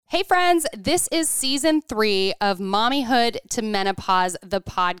Hey friends, this is season 3 of Mommyhood to Menopause, the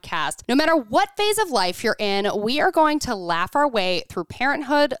podcast. No matter what phase of life you're in, we are going to laugh our way through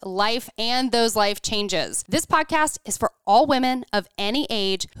parenthood, life, and those life changes. This podcast is for all women of any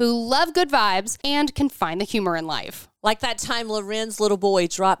age who love good vibes and can find the humor in life. Like that time Loren's little boy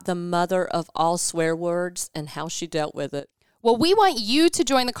dropped the mother of all swear words and how she dealt with it. Well, we want you to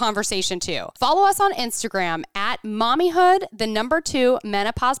join the conversation too. Follow us on Instagram at Mommyhood, the number 2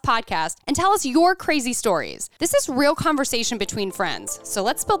 Menopause Podcast, and tell us your crazy stories. This is real conversation between friends, so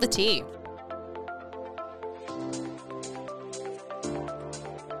let's spill the tea.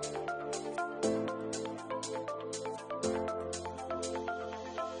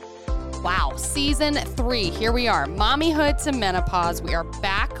 Wow, season 3, here we are. Mommyhood to Menopause. We are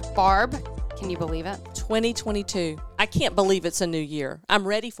back. Barb, can you believe it? 2022. I can't believe it's a new year. I'm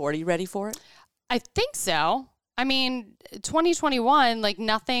ready for it. Are you ready for it? I think so. I mean, 2021, like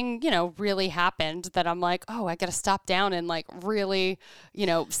nothing, really happened that I'm like, oh, I got to stop down and like really,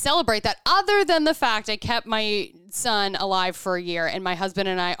 celebrate that. Other than the fact I kept my son alive for a year, and my husband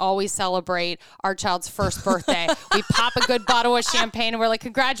and I always celebrate our child's first birthday. We pop a good bottle of champagne and we're like,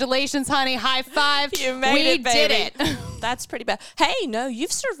 congratulations, honey. High five. You made it, baby. We did it. That's pretty bad. Hey, no,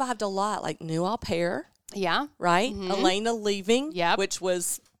 you've survived a lot, like new au pair. Yeah. Right? Mm-hmm. Elena leaving, yep. Which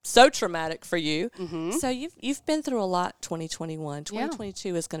was so traumatic for you. Mm-hmm. So you've been through a lot 2021.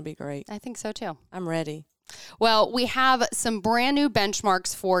 2022 is going to be great. I think so too. I'm ready. Well, we have some brand new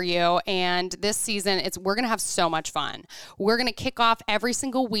benchmarks for you, and this season we're going to have so much fun. We're going to kick off every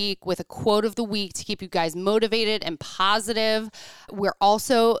single week with a quote of the week to keep you guys motivated and positive. We're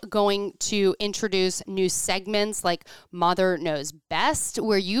also going to introduce new segments like Mother Knows Best,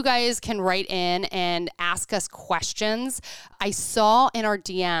 where you guys can write in and ask us questions. I saw in our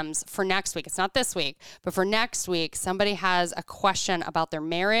DMs for next week, it's not this week, but for next week, somebody has a question about their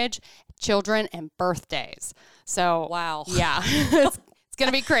marriage, children, and birthdays. So, wow. Yeah, it's going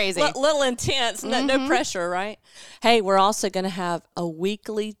to be crazy. Little intense, no pressure, right? Hey, we're also going to have a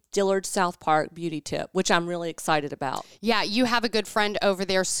weekly Dillard South Park beauty tip, which I'm really excited about. Yeah, you have a good friend over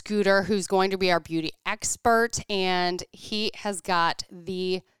there, Scooter, who's going to be our beauty expert, and he has got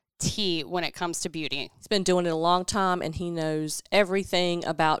the tea when it comes to beauty. He's been doing it a long time, and he knows everything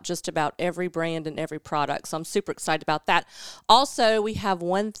about just about every brand and every product. So I'm super excited about that. Also, we have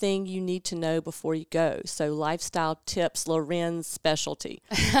one thing you need to know before you go. So lifestyle tips, Loren's specialty.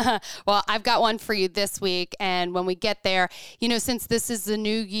 Well, I've got one for you this week. And when we get there, since this is the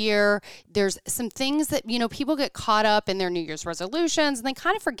new year, there's some things that, people get caught up in their New Year's resolutions and they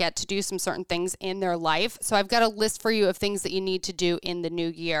kind of forget to do some certain things in their life. So I've got a list for you of things that you need to do in the new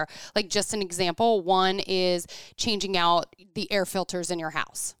year. Like just an example, one is changing out the air filters in your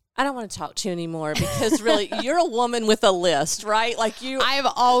house. I don't want to talk to you anymore because really you're a woman with a list, right? Like you. I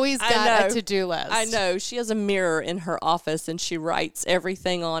have always got a to-do list. I know. She has a mirror in her office and she writes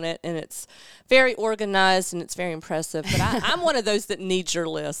everything on it, and it's very organized and it's very impressive. But I'm one of those that needs your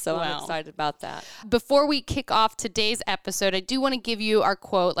list, so I'm excited about that. Before we kick off today's episode, I do want to give you our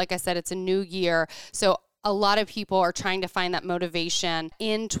quote. Like I said, it's a new year, so a lot of people are trying to find that motivation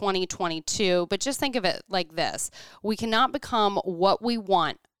in 2022, but just think of it like this. We cannot become what we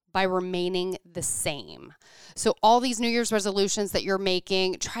want by remaining the same. So all these New Year's resolutions that you're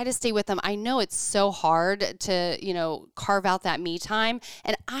making, try to stay with them. I know it's so hard to, carve out that me time.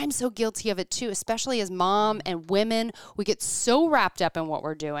 And I'm so guilty of it too, especially as mom and women. We get so wrapped up in what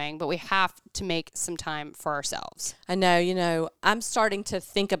we're doing, but we have to make some time for ourselves. I know, I'm starting to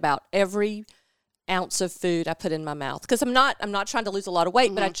think about every ounce of food I put in my mouth, because I'm not trying to lose a lot of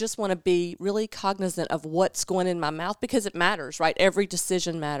weight, but I just want to be really cognizant of what's going in my mouth because it matters, right? Every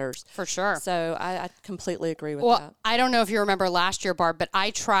decision matters. For sure. So I completely agree with that. I don't know if you remember last year, Barb, but I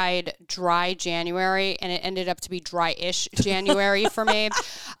tried dry January and it ended up to be dry-ish January for me.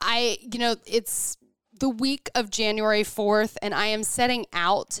 It's the week of January 4th and I am setting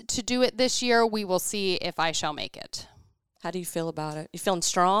out to do it this year. We will see if I shall make it. How do you feel about it? You feeling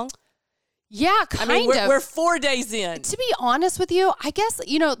strong? Yeah, kind of. We're 4 days in. To be honest with you, I guess,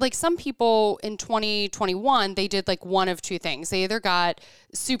 like some people in 2021, they did like one of two things. They either got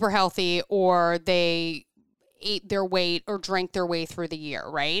super healthy or they ate their weight or drank their way through the year,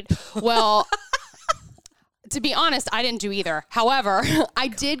 right? Well, to be honest, I didn't do either. However, I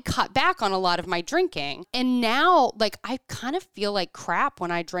did cut back on a lot of my drinking. And now, I kind of feel like crap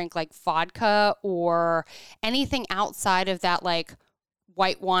when I drink vodka or anything outside of that,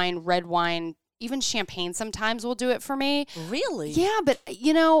 white wine, red wine, even champagne sometimes will do it for me. Really? Yeah, but,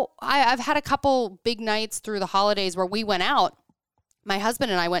 I've had a couple big nights through the holidays where we went out. My husband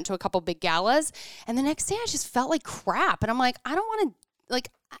and I went to a couple big galas, and the next day I just felt like crap. And I'm like, I don't want to like,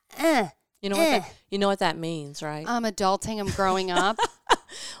 You know what that means, right? I'm adulting, I'm growing up.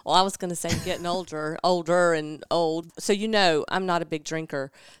 Well, I was going to say getting older and old. So, I'm not a big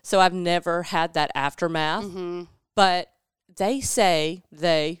drinker. So I've never had that aftermath. Mm-hmm. But they say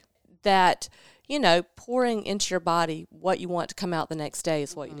that, pouring into your body what you want to come out the next day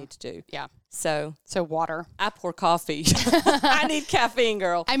is what you need to do. Yeah. So water. I pour coffee. I need caffeine,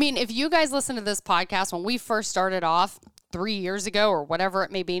 girl. I mean, if you guys listen to this podcast when we first started off 3 years ago or whatever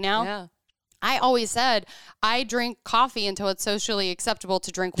it may be now, Yeah. I always said I drink coffee until it's socially acceptable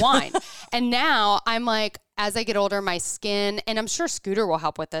to drink wine. And now I'm like, as I get older, my skin, and I'm sure Scooter will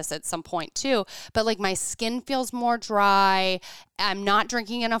help with this at some point too, but like my skin feels more dry. I'm not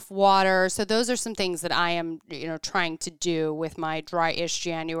drinking enough water. So those are some things that I am, trying to do with my dry-ish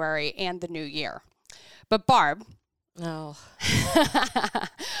January and the new year. But Barb, Oh.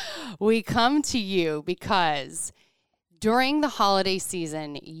 we come to you because during the holiday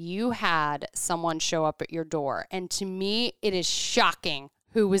season, you had someone show up at your door. And to me, it is shocking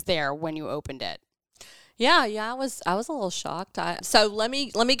who was there when you opened it. Yeah, I was a little shocked. So let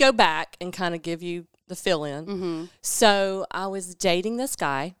me go back and kind of give you the fill in. Mm-hmm. So I was dating this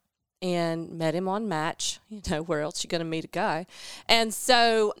guy and met him on Match. Where else you going to meet a guy? And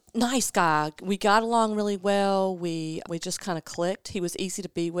so nice guy. We got along really well. We just kind of clicked. He was easy to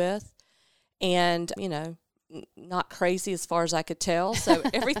be with, and not crazy as far as I could tell. So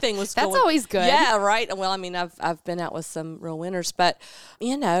everything was That's always good. Yeah, right. Well, I mean, I've been out with some real winners, but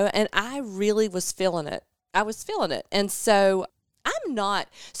and I really was feeling it. I was feeling it. And so I'm not.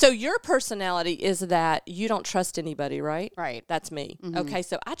 So your personality is that you don't trust anybody, right? Right. That's me. Mm-hmm. Okay.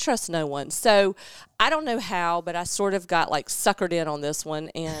 So I trust no one. So I don't know how, but I sort of got like suckered in on this one.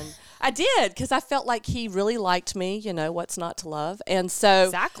 And I did, because I felt like he really liked me, what's not to love. And so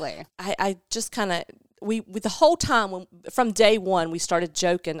Exactly. I just kind of, the whole time from day one, we started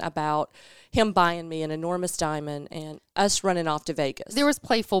joking about him buying me an enormous diamond and us running off to Vegas. There was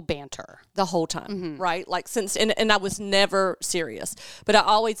playful banter. The whole time, right? Like and I was never serious, but I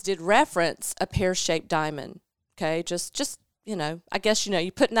always did reference a pear-shaped diamond. Okay, just I guess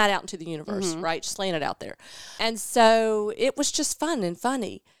you're putting that out into the universe, right? Just laying it out there, and so it was just fun and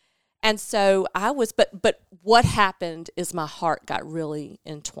funny. And so I was, but what happened is my heart got really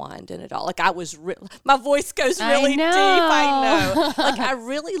entwined in it all. Like I was, my voice goes really deep. I know. Like I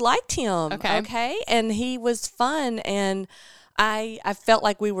really liked him. Okay. And he was fun. And I felt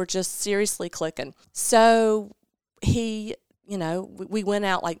like we were just seriously clicking. So he, we went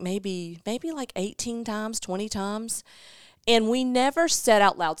out like maybe like 18 times, 20 times. And we never said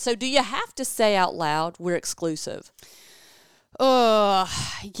out loud. So do you have to say out loud, we're exclusive?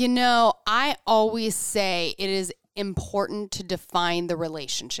 I always say it is important to define the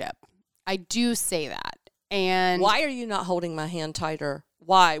relationship. I do say that. And why are you not holding my hand tighter?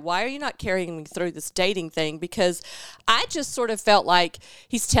 Why? Why are you not carrying me through this dating thing? Because I just sort of felt like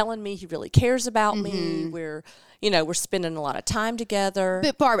he's telling me he really cares about me. We're spending a lot of time together.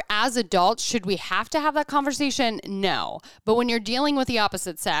 But Barb, as adults, should we have to have that conversation? No. But when you're dealing with the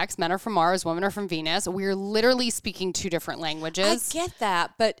opposite sex, men are from Mars, women are from Venus, we're literally speaking two different languages. I get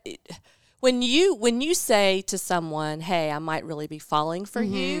that, but when you say to someone, "Hey, I might really be falling for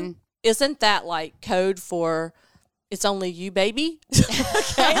you," isn't that like code for it's only you, baby?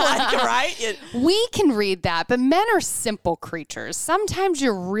 Okay, right? We can read that, but men are simple creatures. Sometimes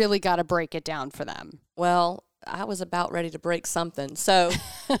you really got to break it down for them. Well, I was about ready to break something. So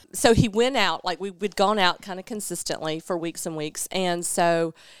he went out, like we'd gone out kind of consistently for weeks and weeks. And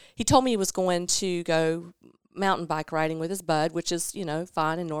so he told me he was going to go mountain bike riding with his bud, which is,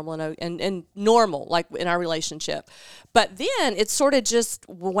 fine and normal and normal, like in our relationship. But then it sort of just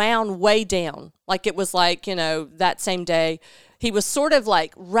wound way down. Like it was like, that same day he was sort of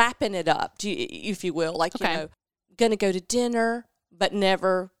like wrapping it up, if you will, like, going to go to dinner, but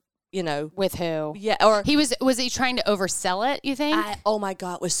never, With who? Yeah. Or was he trying to oversell it, you think? Oh my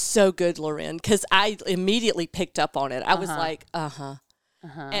God, it was so good, Loren, because I immediately picked up on it. I was like,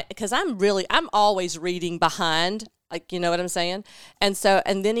 because I'm always reading behind, like, you know what I'm saying? And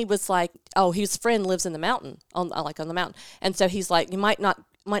then he was like, oh, his friend lives in the mountain, on the mountain. And so he's like, you might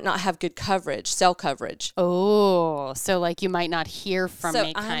not have good coverage, cell coverage. Oh, so like you might not hear from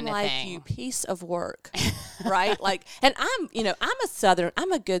me kind of thing. So I'm like, you piece of work, right? Like, and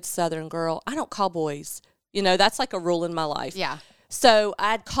I'm a good Southern girl. I don't call boys. That's like a rule in my life. Yeah. So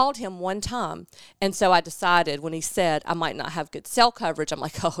I'd called him one time, and so I decided when he said I might not have good cell coverage, I'm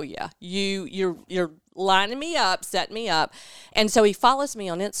like, oh yeah, you're lining me up, setting me up. And so he follows me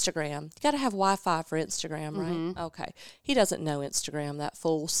on Instagram. You got to have Wi-Fi for Instagram, right? Okay. He doesn't know Instagram, that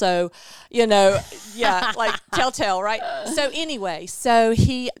fool. So, yeah, like telltale, right? So anyway, so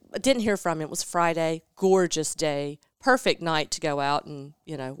he didn't hear from him. It was Friday, gorgeous day, perfect night to go out and,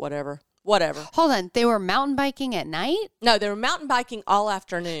 whatever. Hold on. They were mountain biking at night? No, they were mountain biking all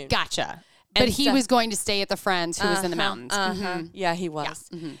afternoon. Gotcha. But he was going to stay at the friend's who was in the mountains. Yeah, he was.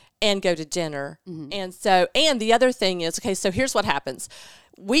 Yeah. And go to dinner. And so, and the other thing is, okay, so here's what happens.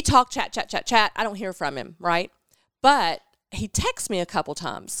 We talk, chat. I don't hear from him, right? But he texts me a couple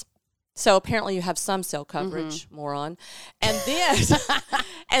times. So apparently you have some cell coverage, moron. And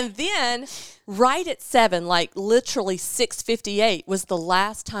then right at 7, like literally 6:58 was the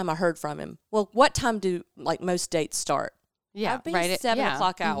last time I heard from him. Well, what time do like most dates start? Yeah, I'd be right at 7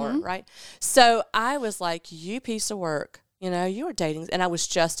 o'clock hour, right? So I was like, you piece of work, you were dating, and I was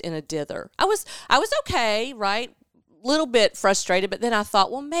just in a dither. I was okay, right? Little bit frustrated, but then I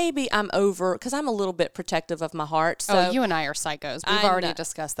thought, well, maybe I'm over, because I'm a little bit protective of my heart. So you and I are psychos. We've already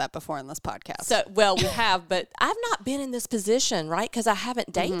discussed that before in this podcast. So, well, we have, but I've not been in this position, right? Because I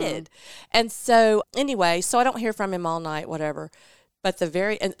haven't dated. And so anyway, so I don't hear from him all night, whatever. But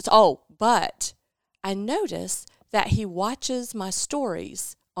but I noticed that he watches my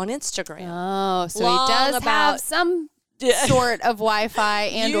stories on Instagram. Oh, so he does have some sort of Wi-Fi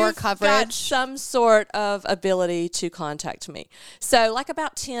and or coverage. Got some sort of ability to contact me. So like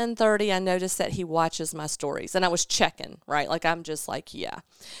about 10:30, I noticed that he watches my stories, and I was checking, right? Like I'm just like, yeah.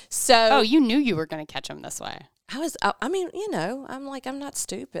 So you knew you were going to catch him this way. I'm like, I'm not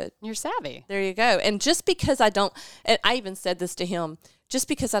stupid. You're savvy. There you go. And just because I don't, and I even said this to him, just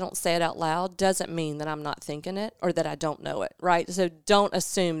because I don't say it out loud doesn't mean that I'm not thinking it or that I don't know it, right? So don't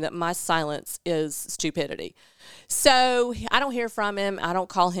assume that my silence is stupidity. So I don't hear from him. I don't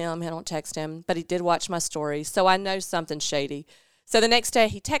call him. I don't text him. But he did watch my story. So I know something's shady. So the next day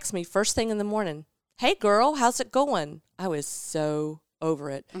he texts me first thing in the morning. Hey, girl, how's it going? I was so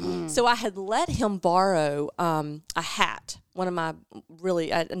over it. So I had let him borrow a hat, one of my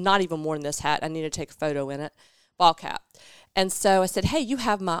really, not even more than this hat. I need to take a photo in it, ball cap. And so I said, hey, you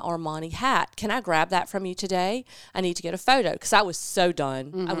have my Armani hat. Can I grab that from you today? I need to get a photo, because I was so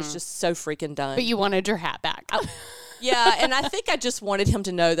done. I was just so freaking done. But you wanted your hat back. Yeah, and I think I just wanted him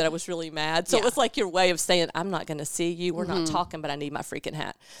to know that I was really mad. So it was like your way of saying, I'm not going to see you. We're not talking, but I need my freaking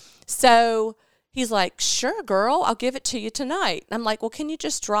hat. So he's like, sure, girl, I'll give it to you tonight. And I'm like, well, can you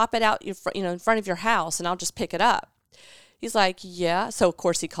just drop it out in front of your house and I'll just pick it up? He's like, yeah. So, of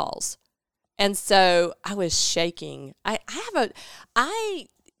course, he calls. And so I was shaking.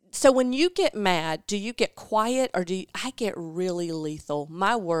 So when you get mad, do you get quiet or I get really lethal?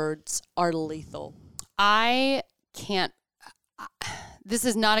 My words are lethal. I can't, this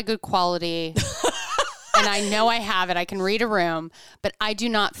is not a good quality. And I know I have it. I can read a room, but I do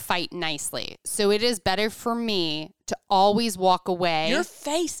not fight nicely. So it is better for me to always walk away. Your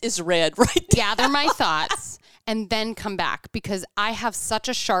face is red right now. Gather my thoughts and then come back, because I have such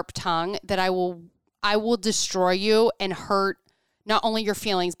a sharp tongue that I will destroy you and hurt not only your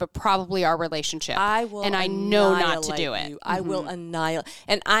feelings, but probably our relationship. I will, and I know not to do it. You. I will annihilate.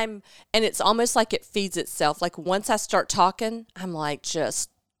 And it's almost like it feeds itself. Like once I start talking, I'm like just,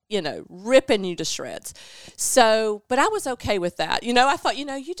 ripping you to shreds. So, but I was okay with that. I thought,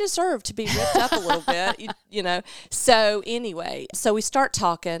 you deserve to be ripped up a little bit, So anyway, so we start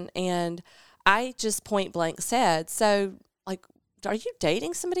talking, and I just point blank said, so like, are you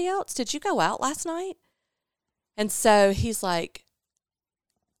dating somebody else? Did you go out last night? And so he's like,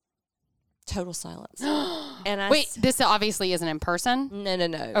 total silence. And wait, this obviously isn't in person?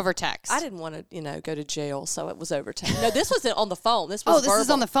 No. Over text. I didn't want to, go to jail, so it was over text. No, this was on the phone. This was verbal. This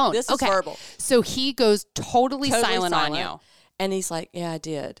is on the phone. This is verbal. So he goes totally silent on you. And he's like, yeah, I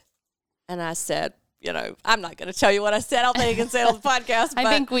did. And I said, I'm not going to tell you what I said. I don't think I can say it on the podcast. I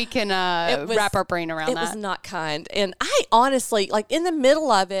think we can wrap our brain around that. It was not kind. And I honestly, like in the middle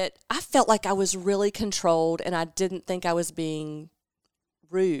of it, I felt like I was really controlled, and I didn't think I was being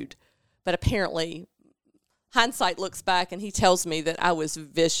rude. But apparently, hindsight looks back, and he tells me that I was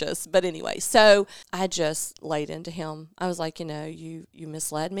vicious. But anyway, so I just laid into him. I was like, you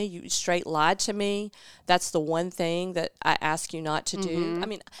misled me. You straight lied to me. That's the one thing that I ask you not to do. I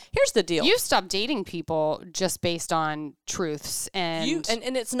mean, here's the deal. You stopped dating people just based on truths. And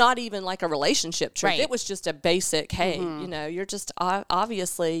it's not even like a relationship truth. Right. It was just a basic, hey, you're just,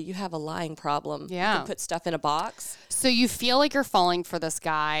 obviously, you have a lying problem. Yeah. You can put stuff in a box. So you feel like you're falling for this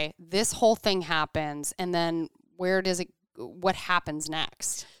guy. This whole thing happens, and then where does it what happens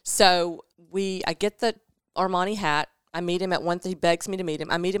next? So I get the Armani hat. I meet him at he begs me to meet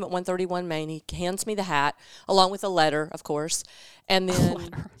him. I meet him at 131 Main. He hands me the hat along with a letter, of course. And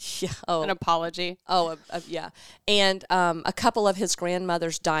then, An apology. Yeah. And a couple of his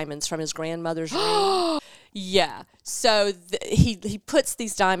grandmother's diamonds from his grandmother's ring. Yeah. So he puts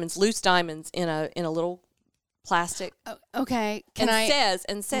these diamonds, loose diamonds, in a little plastic. Okay.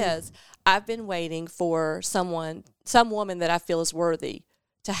 Says, I've been waiting for some woman that I feel is worthy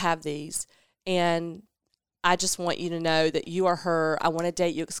to have these. And I just want you to know that you are her. I want to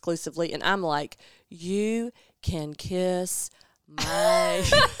date you exclusively. And I'm like, you can kiss my...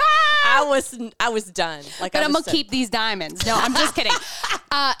 I was done. Like, but I'm going to keep these diamonds. No, I'm just kidding.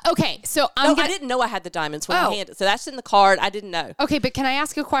 Okay, so I didn't know I had the diamonds when I handed. So that's in the card. I didn't know. Okay, but can I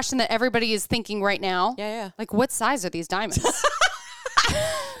ask a question that everybody is thinking right now? Yeah. Like, what size are these diamonds?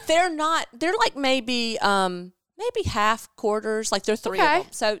 They're like maybe half quarters, like they're three of them.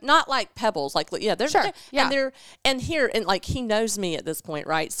 So not like pebbles, like they're sure. And he knows me at this point,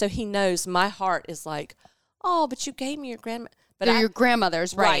 right? So he knows my heart is like, oh, but you gave me your grandma. But they're your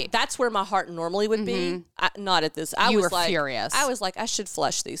grandmother's, right? That's where my heart normally would be. Not at this. You were furious. I was like, I should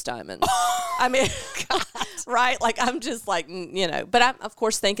flush these diamonds. I mean, right? Like I'm just like, But I'm of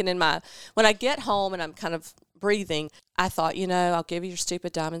course thinking when I get home and I'm kind of breathing, I thought, I'll give you your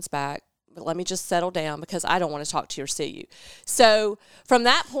stupid diamonds back. But let me just settle down because I don't want to talk to you or see you. So from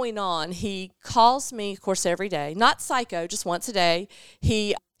that point on, he calls me, of course, every day. Not psycho, just once a day.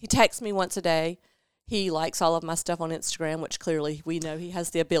 He texts me once a day. He likes all of my stuff on Instagram, which clearly we know he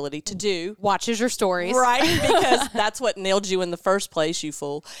has the ability to do. Watches your stories. Right, because that's what nailed you in the first place, you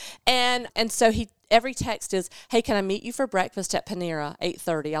fool. And so every text is, hey, can I meet you for breakfast at Panera,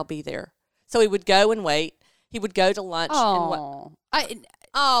 8:30? I'll be there. So he would go and wait. He would go to lunch.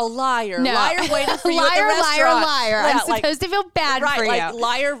 Liar. No. Liar waiting for you at the restaurant. Liar. I'm supposed to feel bad for you. Like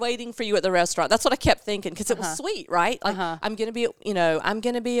liar waiting for you at the restaurant. That's what I kept thinking because it was sweet, right? Like I'm going to be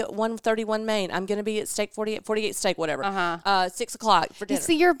at 131 Main. I'm going to be at Steak 48 Steak, whatever. 6 o'clock for dinner. You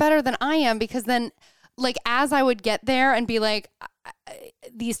see, you're better than I am because then, like, as I would get there and be like,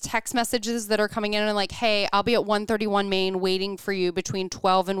 these text messages that are coming in and like, hey, I'll be at 131 Main waiting for you between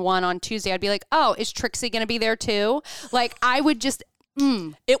 12 and 1 on Tuesday. I'd be like, oh, is Trixie going to be there too? Like, I would just...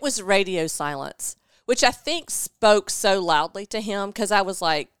 It was radio silence, which I think spoke so loudly to him because I was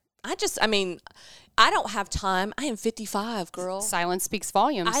like, I don't have time. I am 55, girl. Silence speaks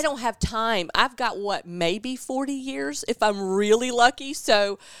volumes. I don't have time. I've got maybe 40 years if I'm really lucky.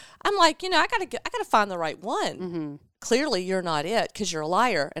 So I'm like, I gotta find the right one. Mm-hmm. Clearly you're not it because you're a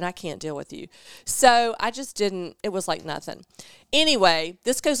liar and I can't deal with you. So I just didn't, it was like nothing. Anyway,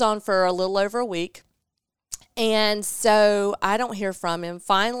 this goes on for a little over a week. And so I don't hear from him.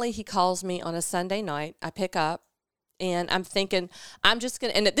 Finally, he calls me on a Sunday night. I pick up and I'm thinking, I'm just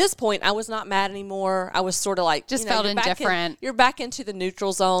going to, and at this point, I was not mad anymore. I was sort of like, just felt indifferent. You're back into the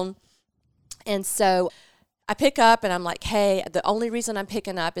neutral zone. And so I pick up and I'm like, hey, the only reason I'm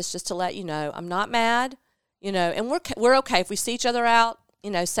picking up is just to let you know, I'm not mad, and we're okay. If we see each other out,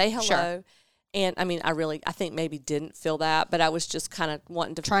 say hello. Sure. And I mean, I think maybe didn't feel that, but I was just kind of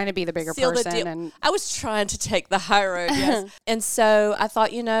wanting to trying to be the bigger person, and I was trying to take the high road. Yes, and so I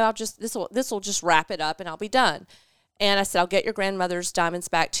thought, I'll just this will just wrap it up, and I'll be done. And I said, I'll get your grandmother's diamonds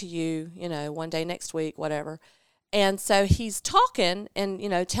back to you, one day next week, whatever. And so he's talking and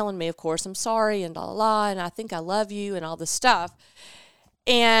telling me, of course, I'm sorry and blah blah blah, and I think I love you and all this stuff.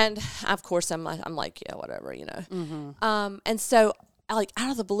 And of course, I'm like, yeah, whatever, Mm-hmm. And so. Like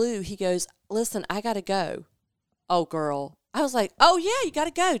out of the blue, he goes, listen, I got to go. Oh, girl. I was like, oh, yeah, you got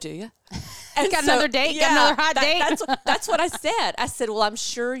to go, do you? And you got another date? Got another hot date? That's what I said. I said, well, I'm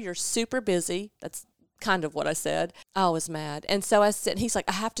sure you're super busy. That's kind of what I said. I was mad. And so I said, he's like,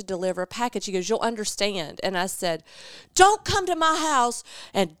 I have to deliver a package. He goes, you'll understand. And I said, don't come to my house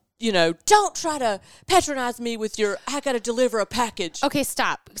and don't try to patronize me with I got to deliver a package. Okay,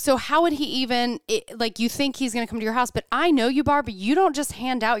 stop. So how would he even, you think he's going to come to your house, but I know you, Barbie, you don't just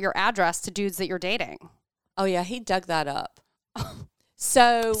hand out your address to dudes that you're dating. Oh, yeah, he dug that up.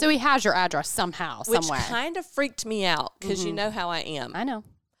 So he has your address somehow, somewhere. Which kind of freaked me out because you know how I am. I know.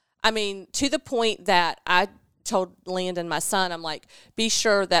 I mean, to the point that I told Landon, my son, I'm like, be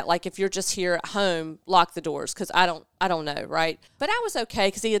sure that if you're just here at home, lock the doors because I don't know, right? But I was okay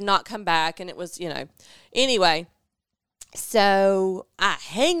because he had not come back and it was, Anyway, so I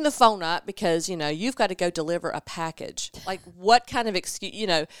hang the phone up because, you've got to go deliver a package. Like what kind of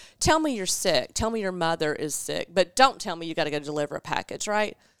excuse, tell me you're sick. Tell me your mother is sick, but don't tell me you got to go deliver a package,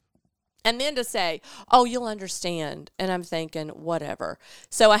 right? And then to say, oh, you'll understand. And I'm thinking, whatever.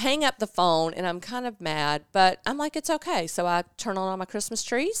 So I hang up the phone and I'm kind of mad, but I'm like, it's okay. So I turn on all my Christmas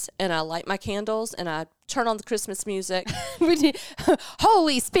trees and I light my candles and I turn on the Christmas music.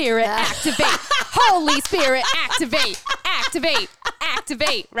 Holy Spirit, activate. Holy Spirit, activate. Activate.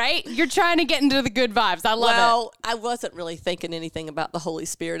 Activate, right? You're trying to get into the good vibes. I love it. Well, I wasn't really thinking anything about the Holy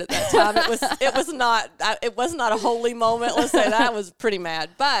Spirit at that time. It was not a holy moment. Let's say that. I was pretty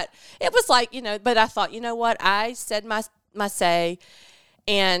mad. But it was like, but I thought, you know what? I said my say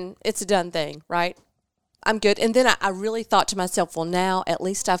and it's a done thing, right? I'm good. And then I really thought to myself, well, now at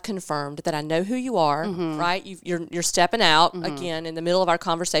least I've confirmed that I know who you are, right? You're stepping out again in the middle of our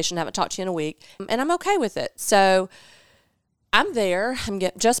conversation. I haven't talked to you in a week, and I'm okay with it. So I'm there. I'm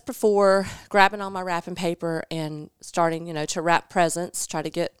just before grabbing all my wrapping paper and starting, to wrap presents, try to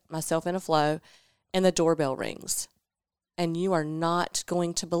get myself in a flow, and the doorbell rings. And you are not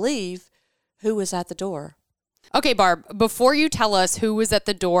going to believe who was at the door. Okay, Barb, before you tell us who was at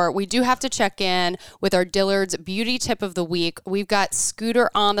the door, we do have to check in with our Dillard's beauty tip of the week. We've got Scooter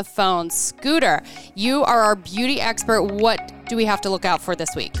on the phone. Scooter, you are our beauty expert. What do we have to look out for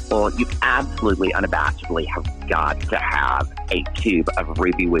this week? Well, you absolutely, unabashedly have got to have a tube of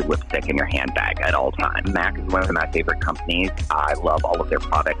Ruby Woo lipstick in your handbag at all times. MAC is one of my favorite companies. I love all of their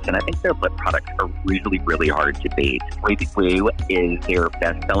products, and I think their lip products are really, really hard to beat. Ruby Woo is their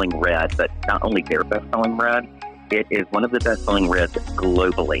best-selling red, but not only their best-selling red, it is one of the best-selling reds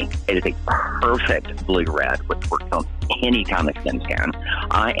globally. It is a perfect blue red, which works on any kind of skin tone.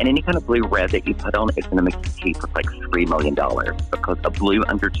 And any kind of blue red that you put on, it's going to make you cheap with like $3 million because a blue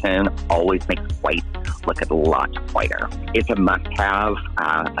undertone always makes white look a lot whiter. It's a must-have.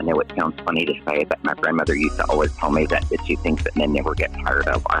 I know it sounds funny to say, but my grandmother used to always tell me that the two things that men never get tired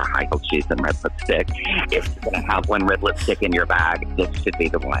of are high-heel shoes and red lipstick. If you're going to have one red lipstick in your bag, this should be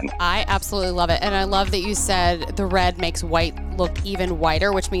the one. I absolutely love it. And I love that you said the red makes white look even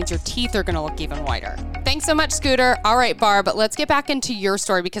whiter, which means your teeth are going to look even whiter. Thanks so much, Scooter. All right, Barb, let's get back into your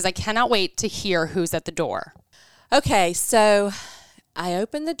story because I cannot wait to hear who's at the door. Okay, so I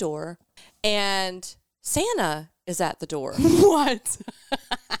open the door and Santa is at the door. What?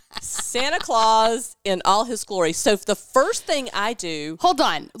 Santa Claus in all his glory. So the first thing I do... Hold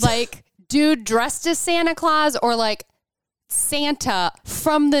on. Like, dude dressed as Santa Claus or like Santa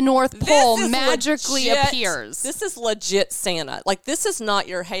from the North Pole magically appears? This is legit Santa. Like, this is not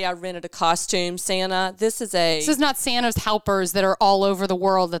your, hey, I rented a costume Santa. This is not Santa's helpers that are all over the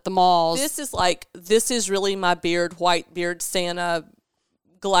world at the malls. This is really my white beard Santa,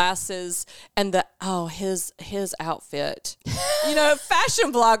 glasses, and his outfit.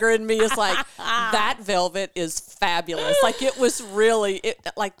 Fashion blogger in me is like, that velvet is fabulous. Like, it was really,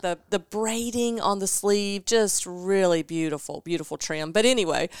 like the braiding on the sleeve, just really beautiful, beautiful trim. But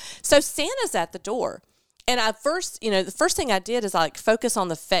anyway, so Santa's at the door. And the first thing I did is I focus on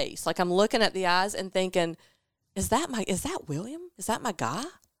the face. Like, I'm looking at the eyes and thinking, is that William? Is that my guy?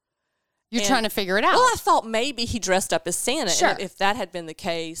 You're trying to figure it out. Well, I thought maybe he dressed up as Santa. Sure. And if that had been the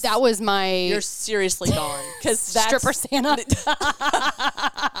case, that was you're seriously gone. Because that's stripper Santa.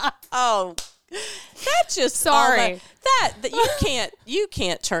 Oh, that's just sorry. That you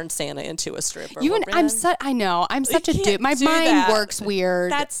can't turn Santa into a stripper. I'm such a dude. My mind works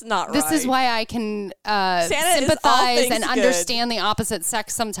weird. That's not right. This is why I can sympathize and understand the opposite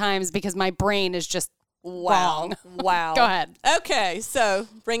sex sometimes because my brain is just wrong. Wow. Go ahead. Okay, so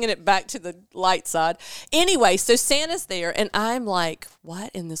bringing it back to the light side. Anyway, so Santa's there, and I'm like,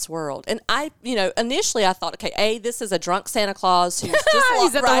 what in this world? And initially I thought, okay, this is a drunk Santa Claus who's just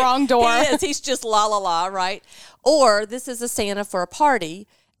he's at the wrong door. He is. He's just la la la, right? Or this is a Santa for a party,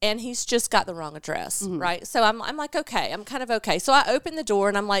 and he's just got the wrong address, right? So I'm like, okay, I'm kind of okay. So I open the door,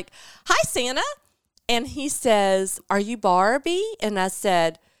 and I'm like, hi, Santa. And he says, are you Barbie? And I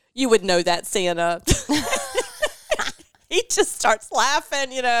said, you would know that, Santa. He just starts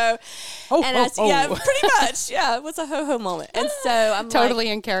laughing, Yeah, pretty much. Yeah, it was a ho-ho moment. And so I'm totally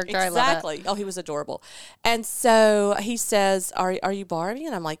in character. Exactly. I love it. Oh, he was adorable. And so he says, are you Barbie?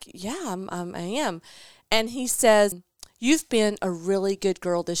 And I'm like, yeah, I am. And he says, you've been a really good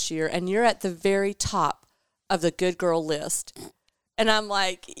girl this year, and you're at the very top of the good girl list. And I'm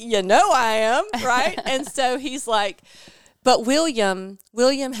like, I am, right? And so he's like, but William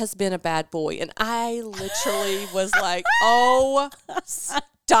has been a bad boy. And I literally was like, oh,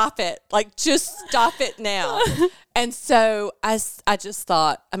 stop it. Like, just stop it now. And so I just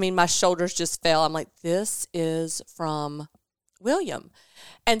thought, my shoulders just fell. I'm like, this is from William.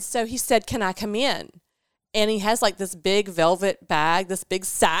 And so he said, can I come in? And he has like this big velvet bag, this big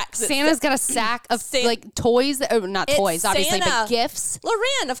sack. Santa's got a sack of like toys, not toys, obviously, Santa. but gifts.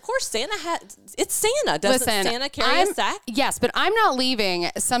 Loren, of course, Santa it's Santa. Doesn't Santa carry a sack? Yes, but I'm not leaving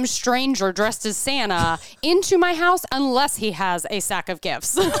some stranger dressed as Santa into my house unless he has a sack of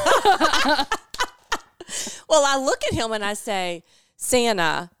gifts. Well, I look at him and I say,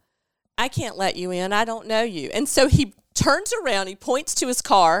 Santa, I can't let you in. I don't know you. And so he turns around, he points to his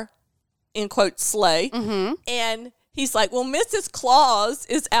car, in quote, sleigh, and he's like, well, Mrs. Claus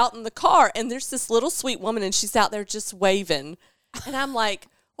is out in the car, and there's this little sweet woman, and she's out there just waving. And I'm like,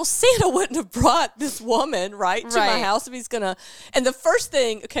 well, Santa wouldn't have brought this woman, to my house if he's going to. And the first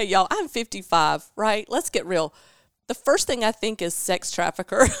thing, okay, y'all, I'm 55, right? Let's get real. The first thing I think is sex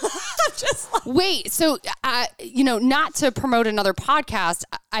trafficker. I'm just like, wait, so, not to promote another podcast,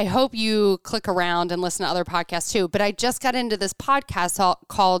 I hope you click around and listen to other podcasts too, but I just got into this podcast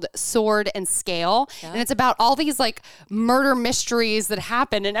called Sword and Scale, and it's about all these like murder mysteries that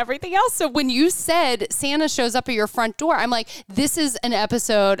happen and everything else. So when you said Santa shows up at your front door, I'm like, this is an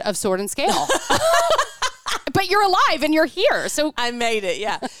episode of Sword and Scale. But you're alive and you're here. So I made it,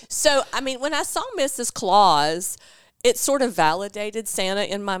 yeah. So, I mean, when I saw Mrs. Claus, it sort of validated Santa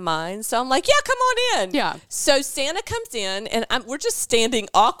in my mind. So I'm like, yeah, come on in. Yeah. So Santa comes in, and we're just standing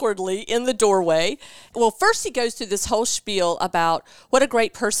awkwardly in the doorway. Well, first he goes through this whole spiel about what a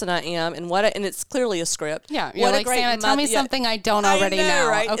great person I am, and and it's clearly a script. Yeah, you're like, Santa, tell me something I don't already know.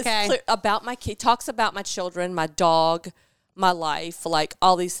 Right? Okay. It's about he talks about my children, my dog, my life, like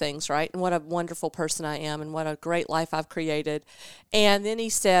all these things, right? And what a wonderful person I am, and what a great life I've created. And then he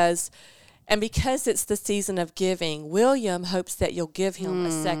says, and because it's the season of giving, William hopes that you'll give him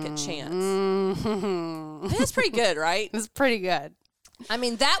a second chance. That's pretty good, right? It's pretty good. I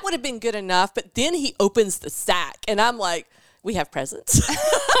mean, that would have been good enough, but then he opens the sack, and I'm like, we have presents.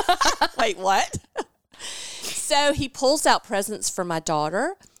 Wait, what? So he pulls out presents for my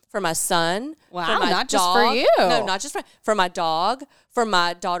daughter, for my son, wow, for my not dog. just for you. No, not just for my dog, for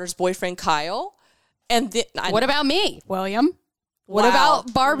my daughter's boyfriend, Kyle. And then what about me, William? What Wow.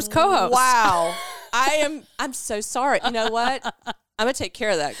 about Barb's co-host? Wow. I'm so sorry. You know what? I'm going to take care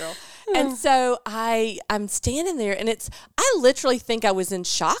of that, girl. And so I'm standing there, and I literally think I was in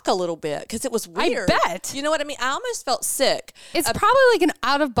shock a little bit because it was weird. I bet. You know what I mean? I almost felt sick. It's probably like an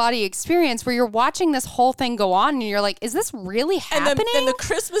out-of-body experience where you're watching this whole thing go on, and you're like, is this really happening? And the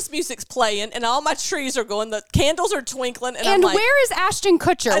Christmas music's playing, and all my trees are going, the candles are twinkling. And I'm like, where is Ashton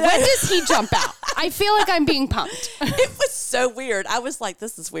Kutcher? When does he jump out? I feel like I'm being pumped. It was so weird. I was like,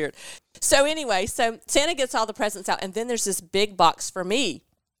 this is weird. So anyway, so Santa gets all the presents out, and then there's this big box for me.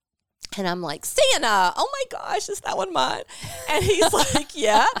 And I'm like, Santa, oh my gosh, is that one mine? And he's like,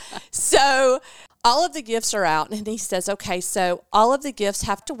 yeah. So all of the gifts are out. And he says, okay, so all of the gifts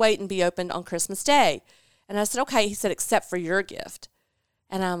have to wait and be opened on Christmas Day. And I said, okay. He said, except for your gift.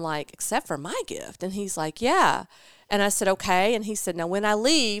 And I'm like, except for my gift? And he's like, yeah. And I said, okay. And he said, now when I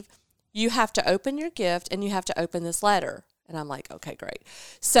leave, you have to open your gift and you have to open this letter. And I'm like, okay, great.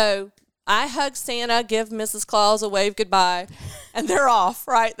 So I hug Santa, give Mrs. Claus a wave goodbye, and they're off,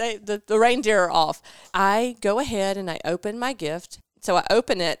 right? The reindeer are off. I go ahead and I open my gift. So I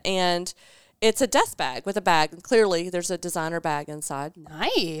open it, and it's a dust bag with a bag. And clearly, there's a designer bag inside.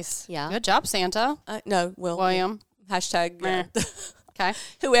 Nice. Yeah. Good job, Santa. No, William. Hashtag. Okay.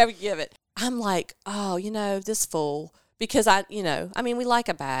 Whoever you give it. I'm like, oh, this fool. Because we like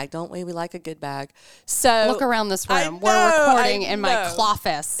a bag, don't we? We like a good bag. So look around this room. We're recording in my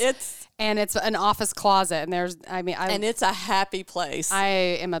cloffice. And it's an office closet, and and it's a happy place. I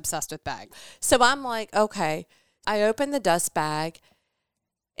am obsessed with bags. So I'm like, okay. I open the dust bag,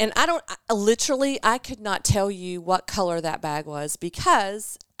 and I could not tell you what color that bag was,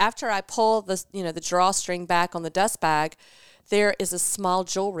 because after I pull the drawstring back on the dust bag, there is a small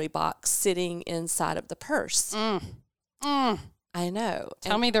jewelry box sitting inside of the purse. I know.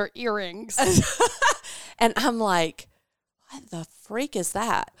 Tell me they're earrings. And I'm like, what the freak is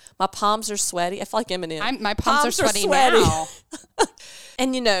that? My palms are sweaty. I feel like Eminem. My palms are sweaty now.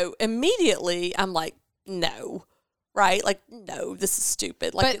 And, immediately I'm like, no. Right? Like, no, this is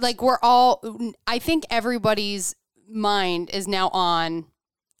stupid. I think everybody's mind is now on,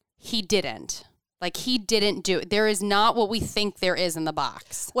 he didn't. Like, he didn't do it. There is not what we think there is in the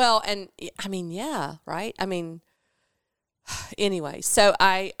box. Well, and yeah, right? Anyway, so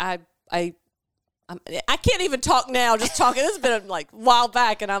I can't even talk now, just talking. This has been a while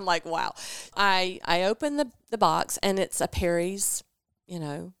back, and I'm like, wow. I open the box, and it's a Perry's,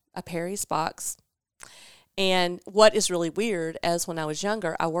 a Perry's box. And what is really weird is when I was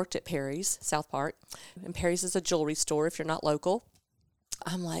younger, I worked at Perry's, South Park. And Perry's is a jewelry store if you're not local.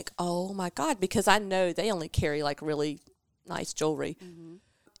 I'm like, oh my God, because I know they only carry like really nice jewelry. Mm-hmm.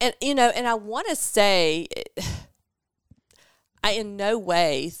 And, you know, and I want to say, I in no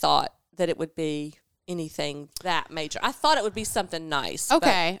way thought that it would be anything that major. I thought it would be something nice.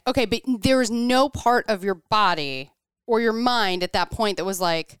 Okay. But there was no part of your body or your mind at that point that was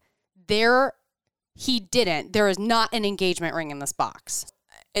like, there is not an engagement ring in this box.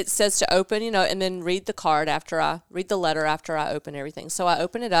 It says to open, you know, and then read the letter after I open everything. So I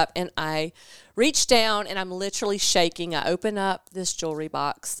open it up and I reach down and I'm literally shaking. I open up this jewelry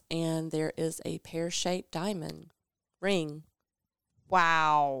box and there is a pear-shaped diamond ring.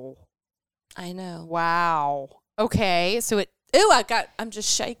 Wow. I know. Wow. Okay. So I'm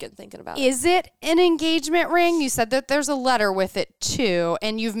just shaking thinking about it. Is it an engagement ring? You said that there's a letter with it too.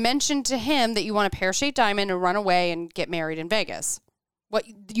 And you've mentioned to him that you want a pear-shaped diamond and run away and get married in Vegas. What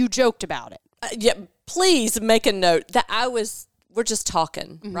you joked about it. Yeah, please make a note that we're just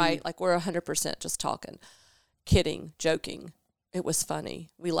talking, right? Like we're 100% just talking, kidding, joking. It was funny.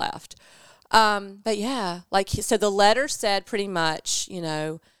 We laughed. But yeah, so the letter said pretty much, you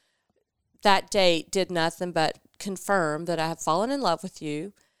know, that date did nothing but confirm that I have fallen in love with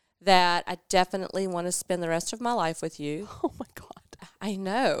you, that I definitely want to spend the rest of my life with you. Oh my God. I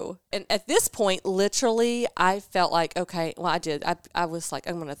know. And at this point, literally, I felt like, okay, well, I did. I was like,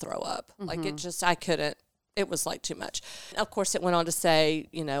 I'm going to throw up. Mm-hmm. Like I couldn't. It was like too much. Of course, it went on to say,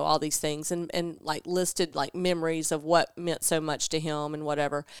 you know, all these things and like listed like memories of what meant so much to him and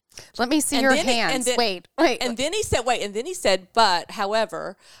whatever. Let me see your hands. Wait. And then he said, but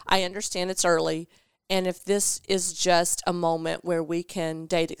however, I understand it's early. And if this is just a moment where we can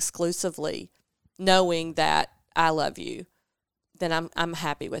date exclusively, knowing that I love you, then I'm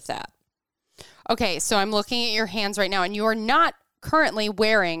happy with that. Okay, so I'm looking at your hands right now, and you are not currently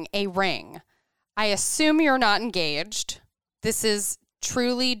wearing a ring. I assume you're not engaged. This is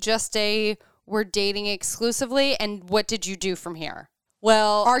truly just we're dating exclusively, and what did you do from here?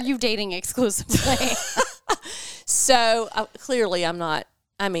 Well, are you dating exclusively? So clearly I'm not.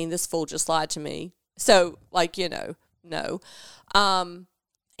 I mean, this fool just lied to me. So, like, you know, no.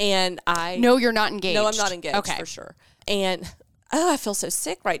 And No, you're not engaged. No, I'm not engaged, okay. For sure. And I feel so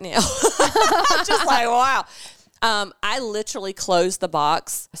sick right now. I'm just like, wow. I literally close the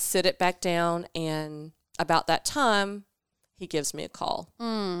box, sit it back down, and about that time, he gives me a call.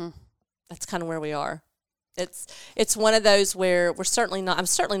 That's kind of where we are. It's one of those where I'm certainly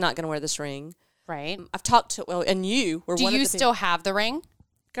not going to wear this ring. Right. I've talked to, and you were one of the Do you still have the ring?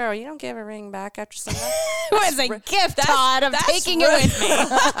 Girl, you don't give a ring back after somebody. It was a gift, Todd. I'm taking it with me.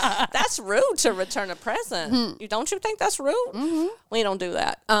 That's rude to return a present. Mm-hmm. Don't you think that's rude? Mm-hmm. We don't do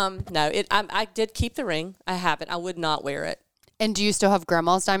that. No, I did keep the ring. I have it. I would not wear it. And do you still have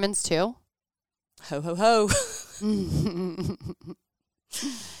grandma's diamonds too? Ho, ho, ho.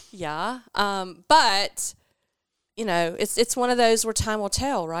 Yeah. But, you know, it's one of those where time will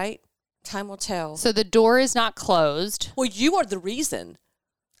tell, right? Time will tell. So the door is not closed. Well, you are the reason.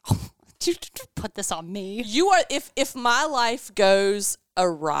 You put this on me. You are, if my life goes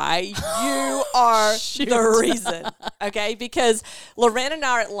awry, you are the reason. Okay? Because Lorraine and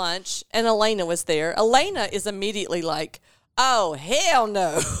I are at lunch and Elena was there. Elena is immediately like, oh, hell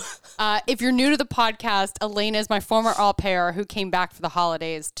no. If you're new to the podcast, Elena is my former au pair who came back for the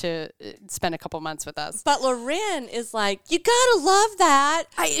holidays to spend a couple months with us. But Lorraine is like, you gotta love that.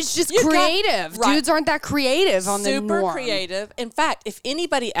 It's just creative. Right. Dudes aren't that creative on the norm. Super creative. In fact, if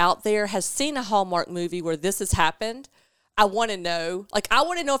anybody out there has seen a Hallmark movie where this has happened, I want to know. Like, I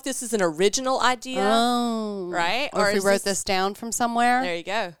want to know if this is an original idea. Oh. Right? Or if we wrote this down from somewhere. There you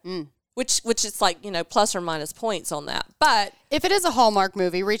go. Which is like, you know, plus or minus points on that. But if it is a Hallmark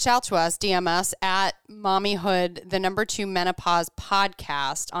movie, reach out to us, DM us at Mommyhood, the #2 Menopause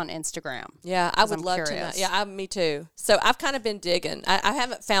podcast on Instagram. Yeah, I would love to know. Yeah, me too. So I've kind of been digging. I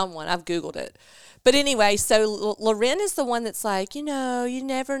haven't found one. I've Googled it. But anyway, so Lorraine is the one that's like, you know, you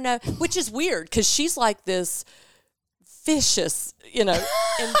never know, which is weird because she's like this vicious, you know,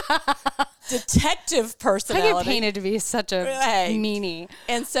 detective personality. I get painted to be such a meanie.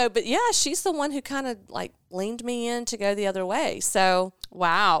 And so, but yeah, she's the one who kind of like leaned me in to go the other way. So,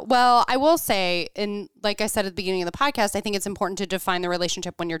 wow. Well, I will say, and like I said at the beginning of the podcast, I think it's important to define the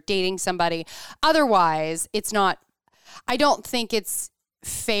relationship when you're dating somebody. Otherwise, I don't think it's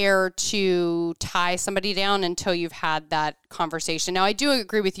fair to tie somebody down until you've had that conversation. Now, I do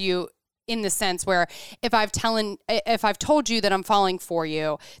agree with you. in the sense where if I've told you that I'm falling for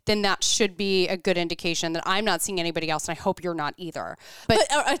you, then that should be a good indication that I'm not seeing anybody else, and I hope you're not either. But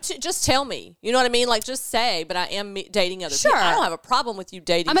just tell me, you know what I mean? Like, just say, but I am dating other people. I don't have a problem with you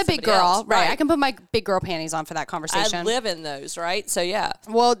dating. I'm a big girl, else, right? I can put my big girl panties on for that conversation. I live in those, right? So yeah.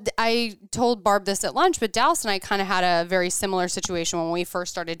 Well, I told Barb this at lunch, but Dallas and I kind of had a very similar situation when we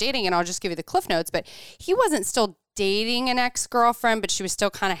first started dating, and I'll just give you the cliff notes. But he wasn't still dating an ex-girlfriend, but she was still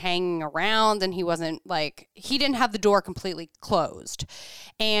kind of hanging around, and he didn't have the door completely closed.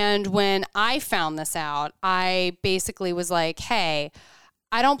 And when I found this out, I basically was like, hey,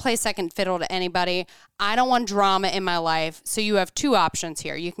 I don't play second fiddle to anybody. I don't want drama in my life. So you have two options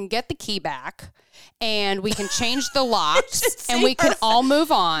here. You can get the key back, and we can change the locks, and we can all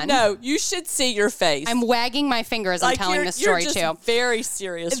move on. No, you should see your face. I'm wagging my finger as I'm telling this story too. You're just very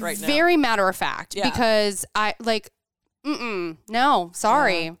serious right now. Very matter of fact, because I no,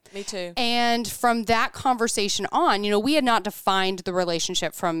 sorry. Yeah, me too. And from that conversation on, we had not defined the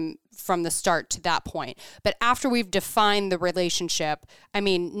relationship from the start to that point. But after we've defined the relationship,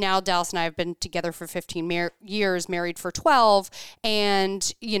 now Dallas and I have been together for 15 years, married for 12,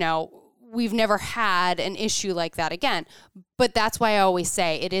 and, we've never had an issue like that again. But that's why I always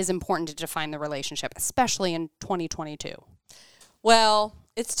say it is important to define the relationship, especially in 2022. Well,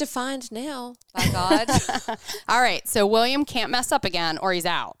 it's defined now, by God. All right. So William can't mess up again, or he's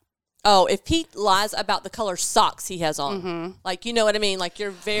out. Oh, if Pete lies about the color socks he has on, like, you know what I mean? Like,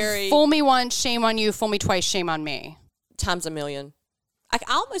 you're very... Fool me once, shame on you. Fool me twice, shame on me. Times a million. I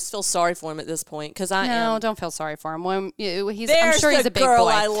almost feel sorry for him at this point because No, don't feel sorry for him. I'm sure he's a big girl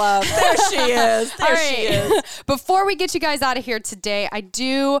boy. I love. There she is. She is. Before we get you guys out of here today, I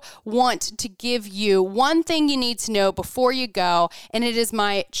do want to give you one thing you need to know before you go, and it is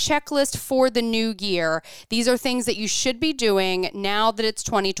my checklist for the new year. These are things that you should be doing now that it's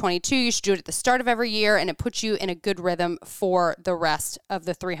 2022. You should do it at the start of every year, and it puts you in a good rhythm for the rest of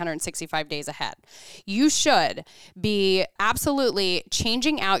the 365 days ahead. You should be absolutely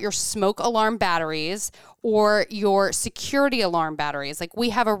changing out your smoke alarm batteries or your security alarm batteries. Like, we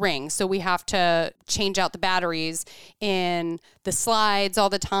have a Ring, so we have to change out the batteries in the slides all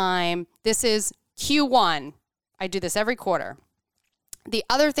the time. This is Q1. I do this every quarter. The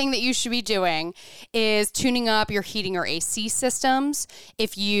other thing that you should be doing is tuning up your heating or AC systems.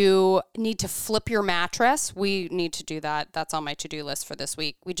 If you need to flip your mattress, we need to do that. That's on my to-do list for this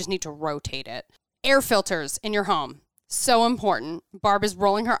week. We just need to rotate it. Air filters in your home. So important. Barb is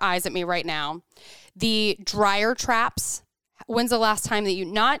rolling her eyes at me right now. The dryer traps. When's the last time that you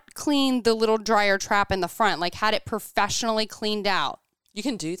not cleaned the little dryer trap in the front, like had it professionally cleaned out? You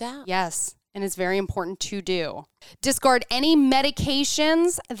can do that? Yes. And it's very important to do. Discard any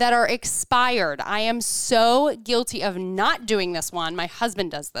medications that are expired. I am so guilty of not doing this one. My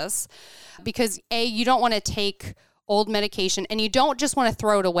husband does this because you don't want to take old medication, and you don't just want to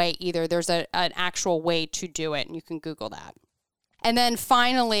throw it away either. There's an actual way to do it, and you can Google that. And then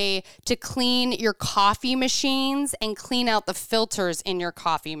finally, to clean your coffee machines and clean out the filters in your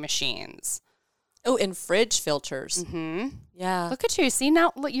coffee machines. Oh, and fridge filters. Mm-hmm. Yeah. Look at you. See,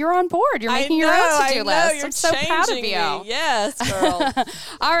 now you're on board. You're making your own to-do list. I'm so proud of you. Me. Yes, girl.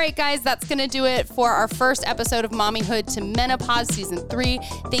 All right, guys, that's going to do it for our first episode of Mommyhood to Menopause Season 3.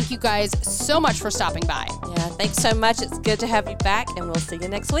 Thank you guys so much for stopping by. Yeah, thanks so much. It's good to have you back, and we'll see you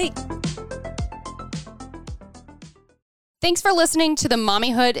next week. Thanks for listening to the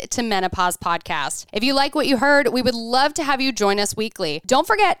Mommyhood to Menopause podcast. If you like what you heard, we would love to have you join us weekly. Don't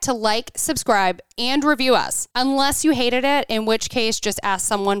forget to like, subscribe, and review us. Unless you hated it, in which case just ask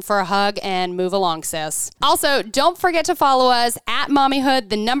someone for a hug and move along, sis. Also, don't forget to follow us at Mommyhood,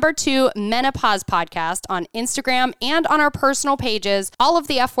 the #2 Menopause podcast on Instagram and on our personal pages, All of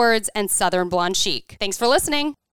the F Words and Southern Blonde Chic. Thanks for listening.